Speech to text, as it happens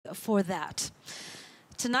for that.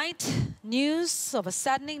 Tonight, news of a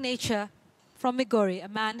saddening nature from Migori. A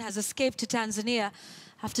man has escaped to Tanzania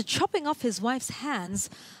after chopping off his wife's hands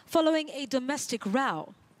following a domestic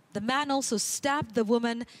row. The man also stabbed the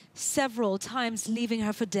woman several times, leaving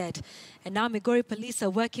her for dead. And now Migori police are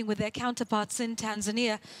working with their counterparts in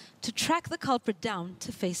Tanzania to track the culprit down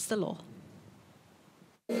to face the law.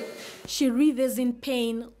 She writhes in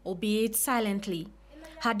pain, albeit silently.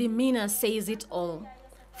 Her demeanor says it all.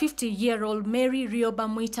 50-year-old Mary Rioba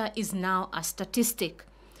Mwita is now a statistic,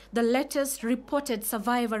 the latest reported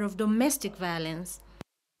survivor of domestic violence.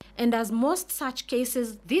 And as most such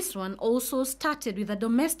cases, this one also started with a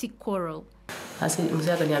domestic quarrel.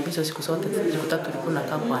 Mzee akaniambia siku zote siku tatu tulikuwa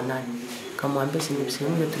nakaa kwa nani. Kamwambia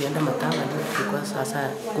sehemu tulienda matanga ndio tulikuwa sasa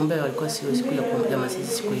kumbe walikuwa sio siku ya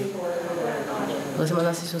masisi siku hiyo. Wasema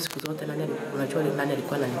sasa sio siku zote nani unajua nani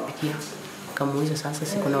alikuwa ananipikia. Kamuuliza sasa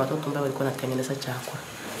siku na watoto ambao walikuwa wanatengeneza chakula.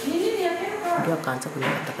 Ndio akaanza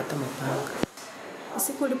kunikatakata mapanga.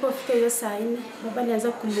 Siku ulipofika hiyo saa 4, baba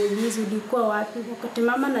alianza kumuuliza ulikuwa wapi. Wakati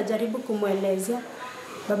mama anajaribu kumwelezea,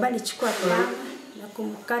 baba alichukua panga na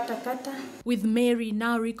kumkata. With Mary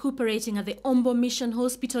now recuperating at the Ombo Mission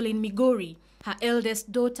Hospital in Migori, her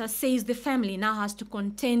eldest daughter says the family now has to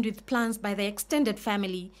contend with plans by the extended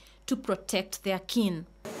family to protect their kin.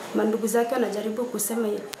 Mandugu zake wanajaribu kusema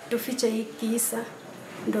tufiche hii kisa.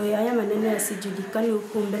 Ndio haya maneno yasijulikane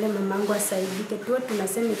huko mbele mamangu asaidike. Tuwe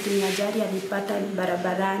tunasema tinyajari alipata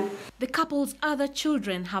barabarani. The couple's other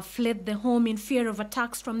children have fled the home in fear of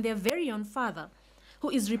attacks from their very own father,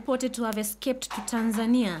 who is reported to have escaped to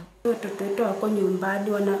Tanzania. Watoto wetu wako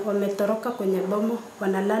nyumbani, wametoroka kwenye bomo,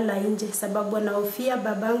 wanalala nje sababu wanahofia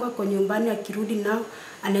babangu ako nyumbani akirudi nao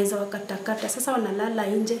anaweza wakatakata. Sasa wanalala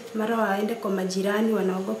nje, mara waende kwa majirani,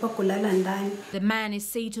 wanaogopa kulala ndani. The man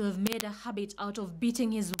is said to have made a habit out of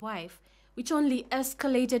beating his wife, which only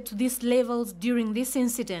escalated to these levels during this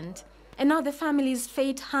incident. And now the family's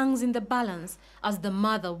fate hangs in the balance as the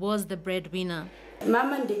mother was the breadwinner.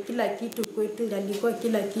 Mama ndiye kila kitu kwetu, ndiye alikuwa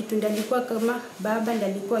kila kitu, ndiye alikuwa kama baba,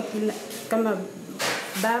 ndiye alikuwa kama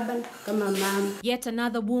baba, kama mama. Yet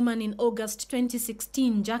another woman in August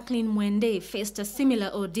 2016, Jacqueline Mwende, faced a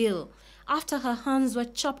similar ordeal after her hands were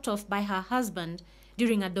chopped off by her husband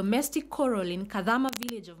during a domestic quarrel in Kadhama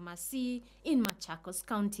village of Masii in Machakos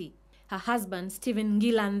County. Her husband, Stephen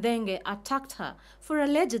Ngilandenge, attacked her for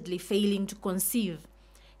allegedly failing to conceive.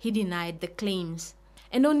 He denied the claims.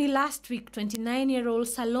 And only last week, 29-year-old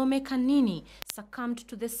Salome Kanini succumbed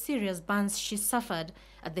to the serious burns she suffered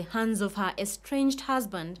at the hands of her estranged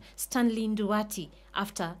husband, Stanley Nduwati,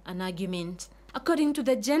 after an argument. According to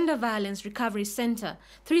the Gender Violence Recovery Center,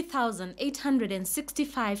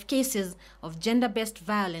 3,865 cases of gender-based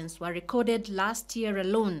violence were recorded last year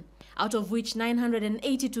alone, out of which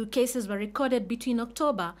 982 cases were recorded between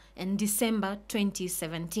October and December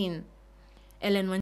 2017.